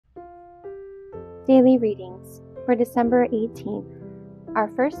Daily Readings for December 18th. Our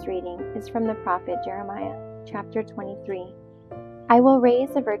first reading is from the prophet Jeremiah, chapter 23. I will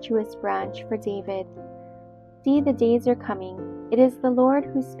raise a virtuous branch for David. See, the days are coming, it is the Lord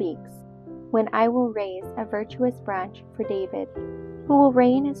who speaks, when I will raise a virtuous branch for David, who will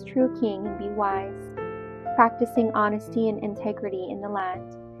reign as true king and be wise, practicing honesty and integrity in the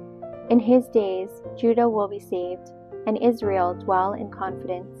land. In his days, Judah will be saved, and Israel dwell in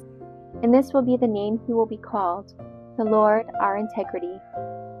confidence. And this will be the name he will be called, the Lord our integrity.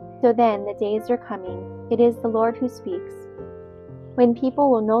 So then the days are coming, it is the Lord who speaks, when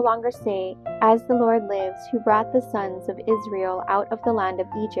people will no longer say, as the Lord lives, who brought the sons of Israel out of the land of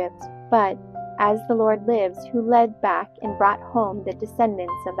Egypt, but as the Lord lives, who led back and brought home the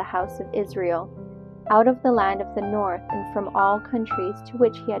descendants of the house of Israel, out of the land of the north and from all countries to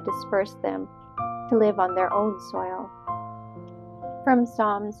which he had dispersed them, to live on their own soil. From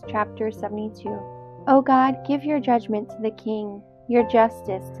Psalms chapter 72. O God, give your judgment to the king, your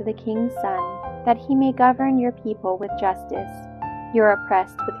justice to the king's son, that he may govern your people with justice, your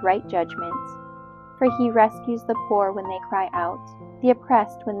oppressed with right judgment. For he rescues the poor when they cry out, the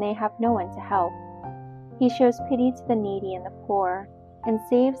oppressed when they have no one to help. He shows pity to the needy and the poor, and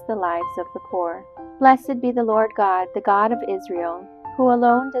saves the lives of the poor. Blessed be the Lord God, the God of Israel, who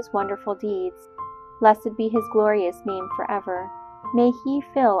alone does wonderful deeds. Blessed be his glorious name forever. May he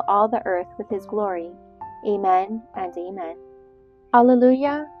fill all the earth with his glory. Amen and amen.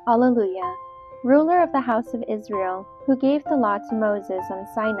 Alleluia, alleluia. Ruler of the house of Israel, who gave the law to Moses on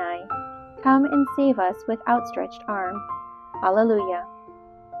Sinai, come and save us with outstretched arm. Alleluia.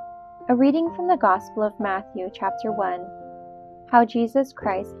 A reading from the Gospel of Matthew chapter 1. How Jesus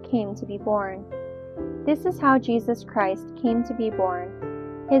Christ came to be born. This is how Jesus Christ came to be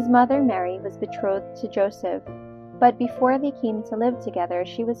born. His mother Mary was betrothed to Joseph, but before they came to live together,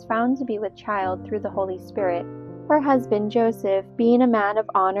 she was found to be with child through the Holy Spirit. Her husband Joseph, being a man of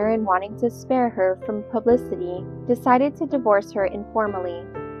honor and wanting to spare her from publicity, decided to divorce her informally.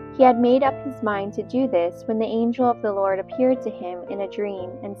 He had made up his mind to do this when the angel of the Lord appeared to him in a dream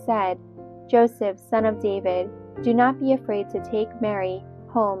and said, Joseph, son of David, do not be afraid to take Mary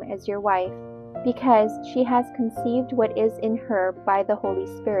home as your wife, because she has conceived what is in her by the Holy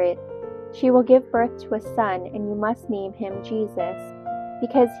Spirit. She will give birth to a son, and you must name him Jesus,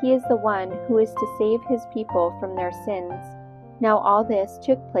 because he is the one who is to save his people from their sins. Now all this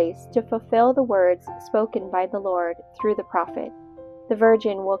took place to fulfill the words spoken by the Lord through the prophet. The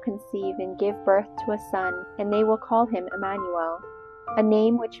virgin will conceive and give birth to a son, and they will call him Emmanuel, a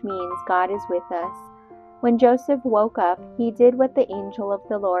name which means God is with us. When Joseph woke up, he did what the angel of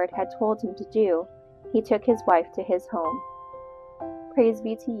the Lord had told him to do. He took his wife to his home. Praise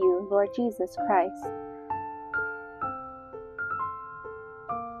be to you, Lord Jesus Christ.